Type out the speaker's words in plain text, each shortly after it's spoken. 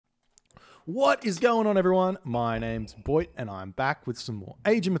What is going on, everyone? My name's Boit, and I'm back with some more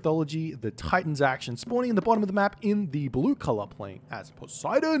Age of Mythology, the Titans action, spawning in the bottom of the map in the blue color, playing as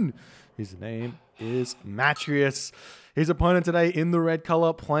Poseidon. His name is Matreiuss. His opponent today in the red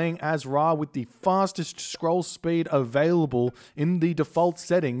color, playing as Ra with the fastest scroll speed available in the default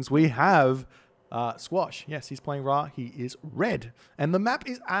settings. We have Squash. Yes, he's playing Ra. He is red. And the map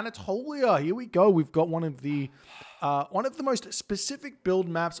is Anatolia. Here we go. We've got one of the most specific build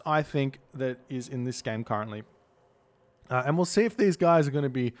maps, I think, that is in this game currently. And we'll see if these guys are going to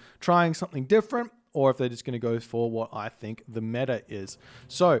be trying something different or if they're just going to go for what I think the meta is.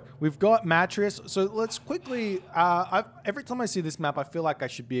 So we've got Matreiuss. So let's quickly, every time I see this map, I feel like I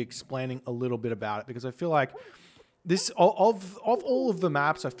should be explaining a little bit about it, because I feel like this, of all of the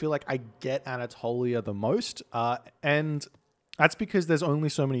maps, I feel like I get Anatolia the most. And that's because there's only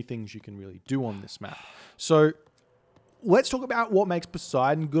so many things you can really do on this map. So let's talk about what makes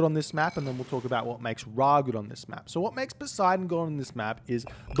Poseidon good on this map, and then we'll talk about what makes Ra good on this map. So what makes Poseidon good on this map is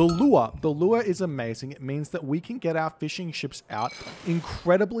the lure. The lure is amazing. It means that we can get our fishing ships out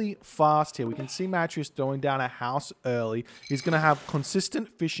incredibly fast here. We can see Matreiuss throwing down a house early. He's going to have consistent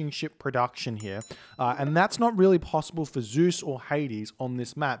fishing ship production here. And that's not really possible for Zeus or Hades on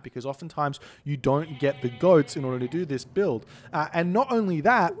this map, because oftentimes you don't get the goats in order to do this build. And not only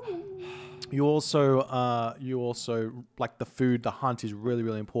that, you also like the food, the hunt is really,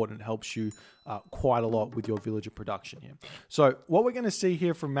 really important. It helps you quite a lot with your villager production here. So what we're going to see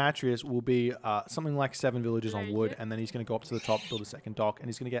here from Matreiuss will be something like 7 villagers on wood, and then he's going to go up to the top, build a second dock, and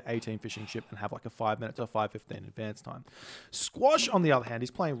he's going to get 18 fishing ship and have like a 5-minute to 5:15 advance time. Squash, on the other hand,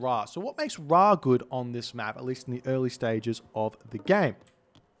 he's playing Ra. So what makes Ra good on this map, at least in the early stages of the game?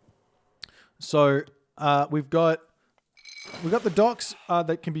 So we've got the docks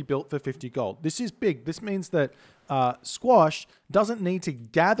that can be built for 50 gold. This is big. This means that Squash doesn't need to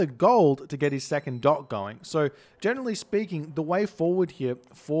gather gold to get his second dock going. So generally speaking, the way forward here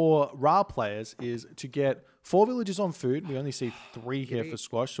for Ra players is to get 4 villagers on food. We only see 3 here for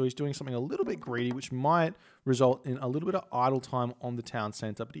Squash, so he's doing something a little bit greedy, which might result in a little bit of idle time on the town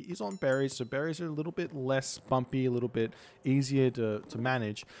center. But he is on berries, so berries are a little bit less bumpy, a little bit easier to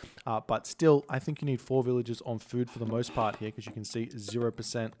manage. But still, I think you need 4 villagers on food for the most part here, because you can see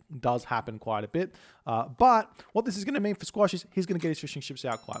 0% does happen quite a bit. But what this is going to mean for Squash is he's going to get his fishing ships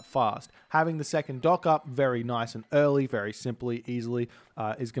out quite fast. Having the second dock up very nice and early, very simply, easily,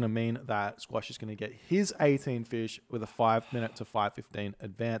 is going to mean that Squash is going to get his 18 fish with a 5-minute to 5:15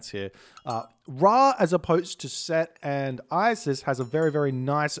 advance here. Ra, as opposed to Set and Isis, has a very, very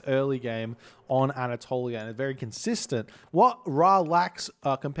nice early game on Anatolia and very consistent. What Ra lacks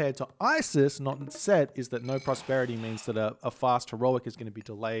compared to Isis, not Set, is that no prosperity means that a fast heroic is going to be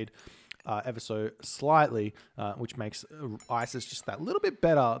delayed ever so slightly, which makes Isis just that little bit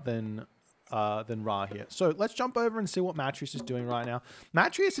better than Ra here. So let's jump over and see what Matreiuss is doing right now.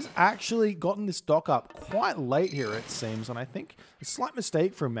 Matreiuss has actually gotten this dock up quite late here, it seems, and I think a slight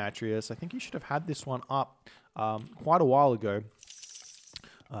mistake from Matreiuss. I think he should have had this one up quite a while ago.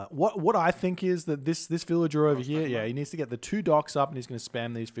 What I think is that this villager over here, yeah, he needs to get the 2 docks up, and he's going to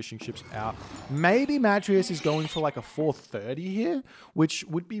spam these fishing ships out. Maybe Matreiuss is going for like a 430 here, which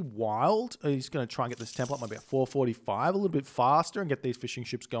would be wild. He's going to try and get this temple up maybe at 445, a little bit faster, and get these fishing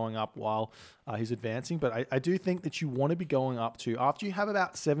ships going up while he's advancing. But I do think that you want to be going up to, after you have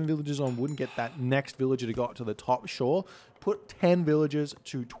about 7 villagers on wood and get that next villager to go up to the top shore, put 10 villagers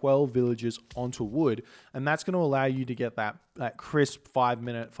to 12 villagers onto wood, and that's going to allow you to get that crisp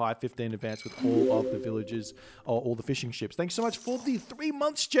 5-minute, 5:15 advance with all of the villagers, or all the fishing ships. Thanks so much for the 3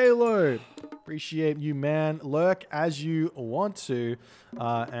 months, JLo. Appreciate you, man. Lurk as you want to.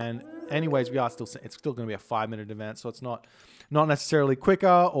 And anyways, it's still going to be a 5-minute advance, so it's not necessarily quicker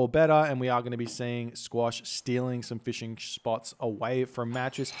or better, and we are going to be seeing Squash stealing some fishing spots away from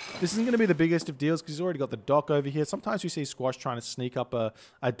Matreiuss. This isn't going to be the biggest of deals because he's already got the dock over here. Sometimes we see Squash trying to sneak up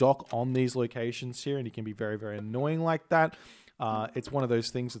a dock on these locations here, and he can be very, very annoying like that. It's one of those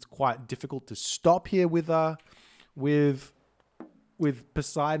things that's quite difficult to stop here with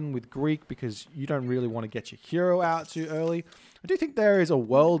Poseidon, with Greek, because you don't really want to get your hero out too early. I do think there is a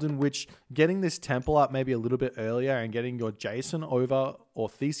world in which getting this temple up maybe a little bit earlier and getting your Jason over, or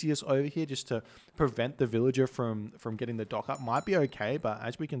Theseus over here, just to prevent the villager from getting the dock up might be okay. But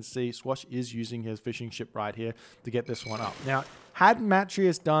as we can see, Squash is using his fishing ship right here to get this one up. Now, had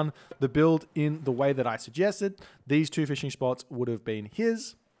Matreiuss done the build in the way that I suggested, these 2 fishing spots would have been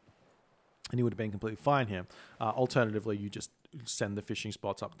his, and he would have been completely fine here. Alternatively, you just send the fishing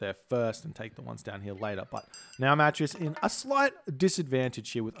spots up there first and take the ones down here later. But now Matreiuss in a slight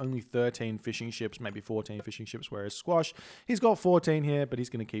disadvantage here with only 13 fishing ships, maybe 14 fishing ships, whereas Squash, he's got 14 here, but he's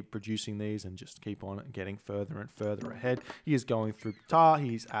going to keep producing these and just keep on getting further and further ahead. He is going through Qatar.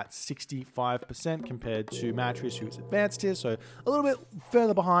 He's at 65% compared to Matreiuss, who is advanced here, so a little bit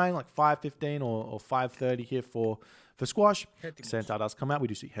further behind, like 515 or 530 here for Squash. Centaur does come out. We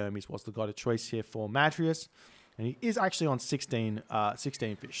do see Hermes was the god of choice here for Matreiuss. And he is actually on 16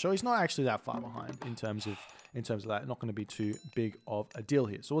 fish. So he's not actually that far behind in terms of that. Not going to be too big of a deal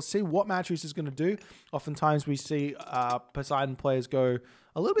here. So we'll see what Matreiuss is going to do. Oftentimes we see Poseidon players go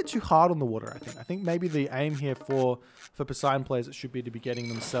a little bit too hard on the water, I think. I think maybe the aim here for Poseidon players, it should be to be getting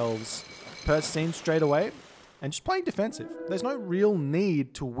themselves per scene straight away and just playing defensive. There's no real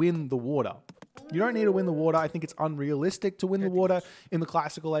need to win the water. You don't need to win the water. I think it's unrealistic to win the water in the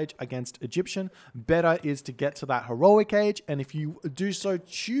classical age against Egyptian. Better is to get to that heroic age. And if you do so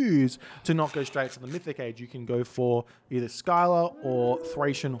choose to not go straight to the mythic age, you can go for either Skylar or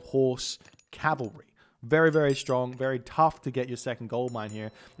Thracian horse cavalry. Very, very strong, very tough to get your second gold mine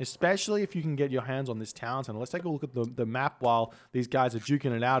here, especially if you can get your hands on this town center. Let's take a look at the map while these guys are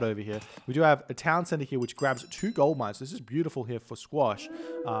duking it out over here. We do have a town center here which grabs 2 gold mines. This is beautiful here for Squash.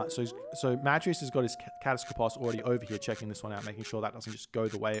 So Matreiuss has got his Catastropos already over here checking this one out, making sure that doesn't just go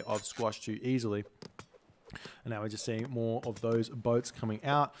the way of Squash too easily. And now we're just seeing more of those boats coming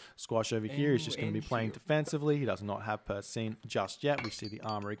out. Squash over here is just going to be playing defensively. He does not have per scene just yet. We see the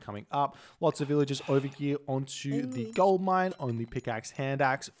armory coming up. Lots of villagers over here onto the gold mine. Only pickaxe, hand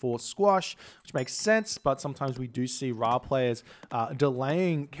axe for Squash, which makes sense. But sometimes we do see Ra players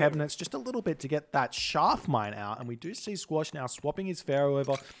delaying cabinets just a little bit to get that shaft mine out. And we do see Squash now swapping his pharaoh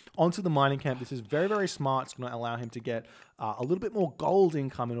over onto the mining camp. This is very, very smart. It's going to allow him to get a little bit more gold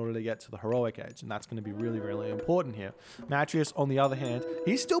income in order to get to the heroic age, and that's going to be really, really important here. Matreiuss, on the other hand,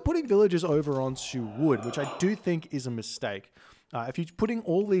 he's still putting villagers over onto wood, which I do think is a mistake. If you're putting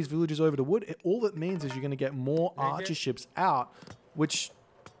all these villagers over to wood, all it means is you're going to get more archer ships out, which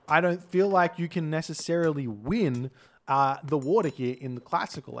I don't feel like you can necessarily win the water here in the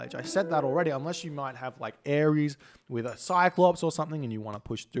classical age. I said that already, unless you might have like Ares with a Cyclops or something and you want to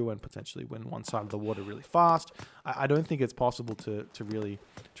push through and potentially win one side of the water really fast. I don't think it's possible to really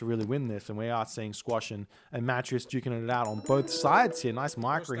win this, and we are seeing Squash and Matreiuss duking it out on both sides here. Nice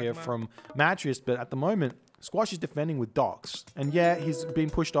micro here from Matreiuss, but at the moment Squash is defending with docks. And yeah, he's been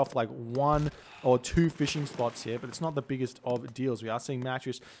pushed off like 1 or 2 fishing spots here, but it's not the biggest of deals. We are seeing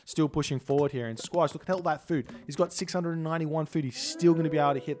Matreiuss still pushing forward here. And Squash, look at all that food. He's got 691 food. He's still going to be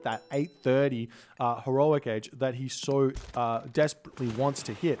able to hit that 830 heroic age that he so desperately wants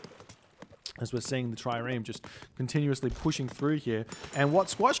to hit. As we're seeing the trireme just continuously pushing through here. And what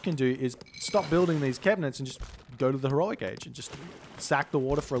Squash can do is stop building these cabinets and just go to the heroic age and just sack the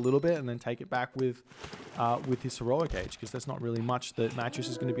water for a little bit and then take it back with his heroic age, because there's not really much that Matreiuss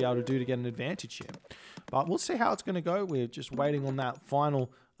is going to be able to do to get an advantage here. But we'll see how it's going to go. We're just waiting on that final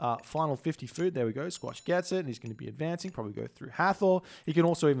 50 food. There we go. Squash gets it, and he's going to be advancing. Probably go through Hathor. He can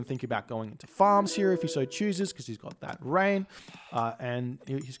also even think about going into farms here if he so chooses, because he's got that rain, and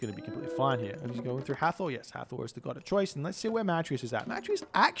he's going to be completely fine here. And he's going through Hathor. Yes, Hathor is the god of choice. And let's see where Matreiuss is at. Matreiuss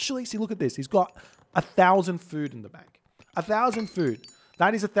actually, see, look at this. He's got 1,000 food in the bank. 1,000 food.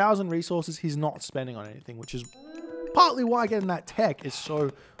 That is 1,000 resources he's not spending on anything, which is partly why getting that tech is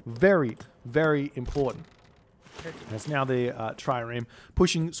so very, very important. That's now the trireme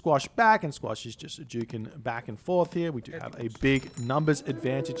pushing Squash back, and Squash is just duking back and forth here. We do have a big numbers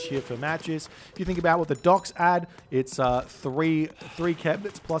advantage here for Matreiuss. If you think about what the docks add, it's three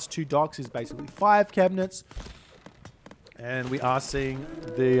cabinets plus 2 docks is basically 5 cabinets. And we are seeing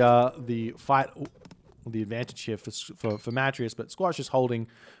the fight, the advantage here for Matreiuss, but Squash is holding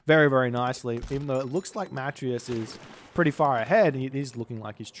very, very nicely. Even though it looks like Matreiuss is pretty far ahead, it is looking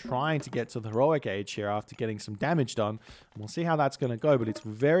like he's trying to get to the heroic age here after getting some damage done. And we'll see how that's going to go, but it's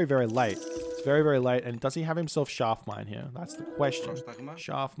very, very late. It's very, very late. And does he have himself Shaft Mine here? That's the question.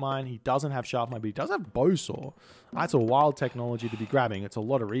 Shaft Mine. He doesn't have Shaft Mine, but he does have Bowsaw. That's a wild technology to be grabbing. It's a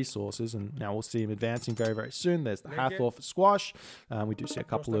lot of resources, and now we'll see him advancing very, very soon. There's the Hathor for Squash. We do see a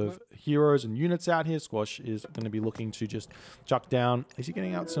couple of heroes and units out here. Squash is going to be looking to just chuck down. Is he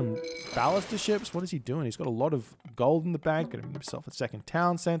getting out some ballaster ships? What is he doing? He's got a lot of gold in the bank. Getting himself a second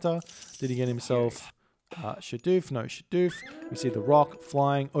town center. Did he get himself Shadoof? No, Shadoof. We see the rock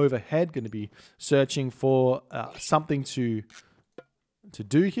flying overhead. Going to be searching for something to to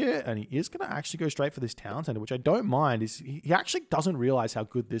do here, and he is going to actually go straight for this town center, which I don't mind. He actually doesn't realize how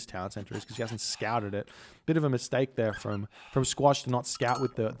good this town center is because he hasn't scouted it. Bit of a mistake there from Squash to not scout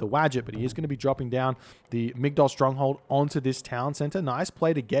with the Wadjet, but he is going to be dropping down the Migdol stronghold onto this town center. Nice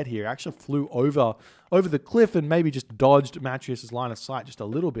play to get here. Actually flew over the cliff and maybe just dodged Matreiuss' line of sight just a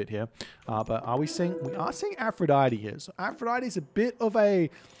little bit here. But we are seeing Aphrodite here. So Aphrodite is a bit of a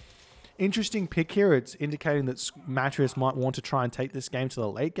interesting pick here. It's indicating that Matreiuss might want to try and take this game to the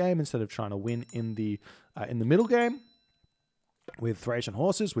late game instead of trying to win in the middle game with Thracian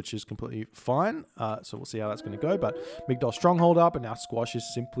horses, which is completely fine. So we'll see how that's going to go. But Migdol stronghold up, and now Squash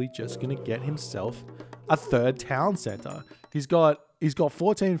is simply just going to get himself a third town center. He's got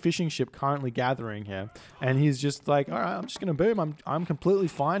 14 fishing ship currently gathering here, and he's just like, all right, I'm just going to boom. I'm completely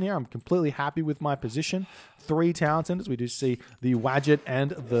fine here. I'm completely happy with my position. 3 town centers. We do see the Wadjet and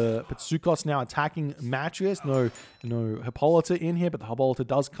the Pitsukos now attacking Matreiuss. No Hippolyta in here, but the Hippolyta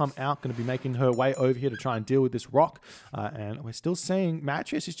does come out, going to be making her way over here to try and deal with this rock. And we're still seeing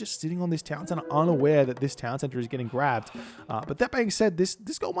Matreiuss is just sitting on this town center, unaware that this town center is getting grabbed. But that being said, this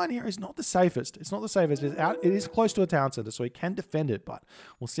gold mine here is not the safest. It's not the safest. It is close to a town center, so he can defend it, but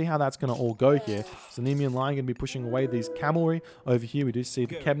we'll see how that's going to all go here. So Nemean line going to be pushing away these cavalry over here. We do see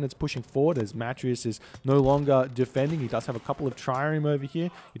the cabinets pushing forward as Matreiuss is no longer defending. He does have a couple of trireme over here.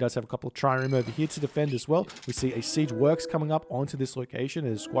 He does have a couple of trireme over here to defend as well. We see a siege works coming up onto this location,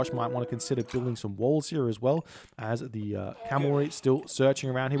 as Squash might want to consider building some walls here as well, as the cavalry still searching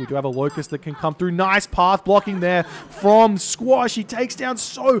around here. We do have a locust that can come through. Nice path blocking there from Squash. He takes down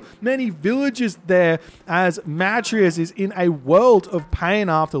so many villages there, as Matreiuss is in a world of pain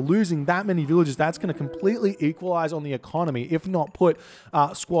after losing that many villages. That's going to completely equalize on the economy, if not put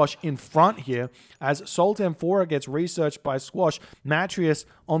Squash in front here, as Sultan Fora gets researched by Squash. Matreiuss,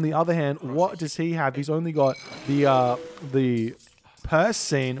 on the other hand, what does he have? He's only got the purse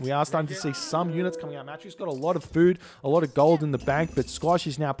scene. We are starting to see some units coming out. Matreiuss got a lot of food, a lot of gold in the bank, but Squash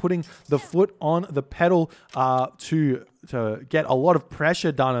is now putting the foot on the pedal to get a lot of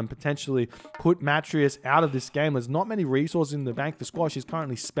pressure done and potentially put Matreiuss out of this game. There's not many resources in the bank for Squash. He's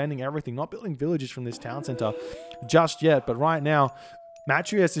currently spending everything, not building villages from this town center just yet. But right now,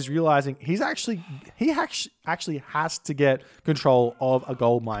 Matreiuss is realizing he actually has to get control of a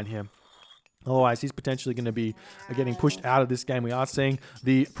gold mine here. Otherwise, he's potentially going to be getting pushed out of this game. We are seeing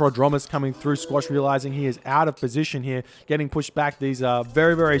the Prodromus coming through. Squash realizing he is out of position here, getting pushed back. These are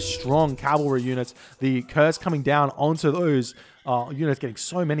very, very strong cavalry units. The curse coming down onto those units, getting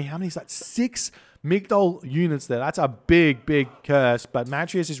so many. How many is that? 6 Migdol units there. That's a big, big curse. But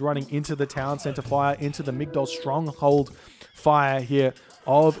Matreiuss is running into the town center fire, into the Migdol stronghold fire here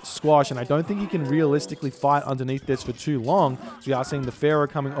of Squash, and I don't think he can realistically fight underneath this for too long. So we are seeing the Pharaoh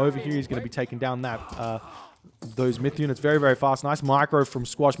coming over here. He's going to be taking down that those myth units very, very fast. Nice micro from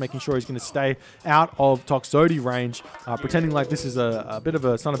Squash, making sure he's going to stay out of Toxotes range. Pretending like this is a bit of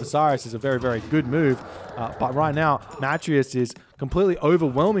a Son of Osiris is a very, very good move. But right now, Matreiuss is completely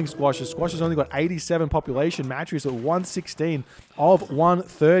overwhelming Squash. Squash has only got 87 population. Matreiuss at 116 of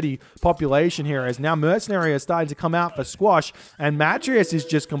 130 population here, as now Mercenary are starting to come out for Squash, and Matreiuss is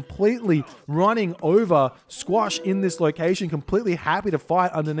just completely running over Squash in this location, completely happy to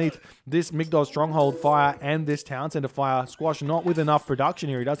fight underneath this Migdol stronghold fire and this town center fire. Squash not with enough production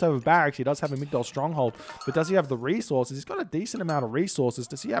here. He does have a barracks, he does have a Migdol stronghold, but does he have the resources? He's got a decent amount of resources.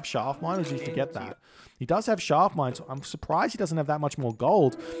 Does he have shaft mine, or does he forget that? He does have shaft mine, so I'm surprised he doesn't have that much more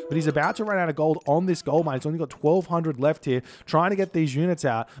gold, but he's about to run out of gold on this gold mine. He's only got 1,200 left here, trying to get these units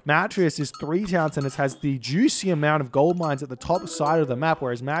out. Matreiuss is 3 town centers, has the juicy amount of gold mines at the top side of the map,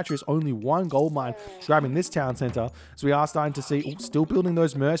 whereas Matreiuss only 1 gold mine grabbing this town center. So we are starting to see, still building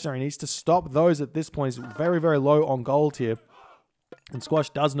those mercenary. He needs to stop those at this point. He's very, very low on gold here. And Squash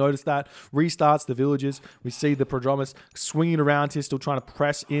does notice that, restarts the villages. We see the Prodromus swinging around here, still trying to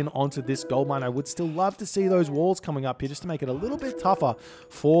press in onto this gold mine. I would still love to see those walls coming up here just to make it a little bit tougher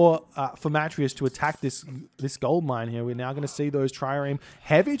for Matreiuss to attack this gold mine here. We're now going to see those trireme,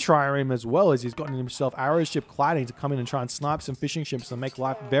 heavy trireme as well, as he's gotten himself arrow ship cladding to come in and try and snipe some fishing ships and make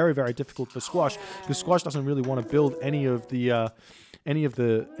life very, very difficult for Squash, because Squash doesn't really want to build any of the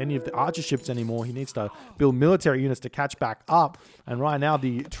archer ships anymore. He needs to build military units to catch back up. And right now,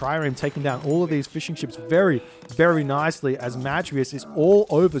 the trireme taking down all of these fishing ships very, very nicely, as Matreiuss is all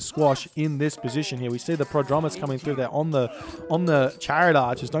over Squash in this position here. We see the Prodromus coming through there on the chariot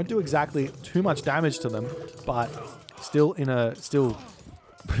archers. Don't do exactly too much damage to them, but still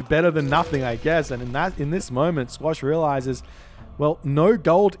better than nothing, I guess. And in this moment, Squash realizes, well, no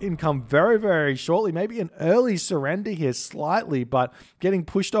gold income very, very shortly. Maybe an early surrender here slightly, but getting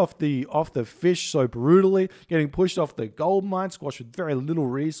pushed off the fish so brutally, getting pushed off the gold mine. Squash with very little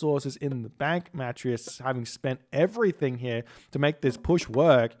resources in the bank. Matreiuss having spent everything here to make this push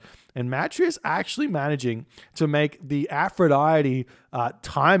work. And Matreiuss actually managing to make the Aphrodite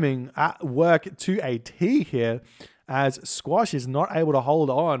timing work to a T here, as Squash is not able to hold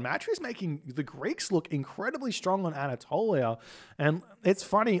on. Matreiuss making the Greeks look incredibly strong on Anatolia. And it's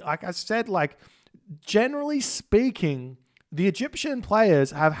funny, like I said, like generally speaking, the Egyptian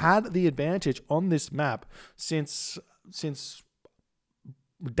players have had the advantage on this map since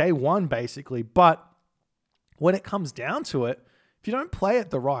day one, basically. But when it comes down to it, if you don't play it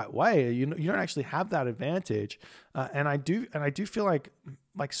the right way, you don't actually have that advantage. And I do feel like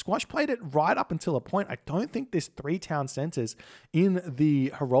Squash played it right up until a point. I don't think this 3 town centers in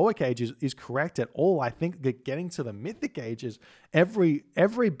the heroic age is correct at all. I think that getting to the mythic age is every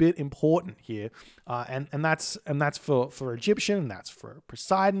bit important here. And that's for Egyptian, that's for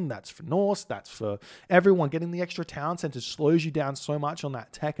Poseidon, that's for Norse, that's for everyone. Getting the extra town centers slows you down so much on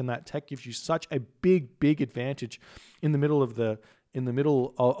that tech, and that tech gives you such a big advantage in the middle of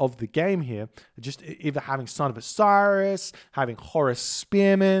the game here. Just either having Son of Osiris, having Horus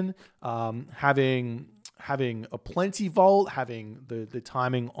Spearman, having a Plenty Volt, having the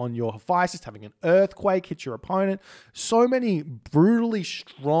timing on your Hephaestus, having an Earthquake hit your opponent. So many brutally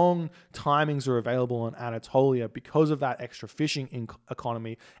strong timings are available on Anatolia because of that extra fishing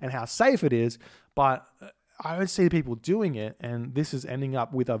economy and how safe it is. But I don't see people doing it, and this is ending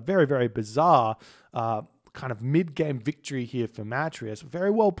up with a very bizarre kind of mid-game victory here for Matreiuss. Very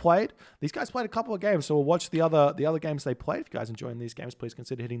well played. These guys played a couple of games, so we'll watch the other games they played. If you guys enjoying these games, please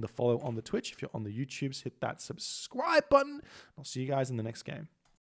consider hitting the follow on the Twitch. If you're on the YouTubes, hit that subscribe button. I'll see you guys in the next game.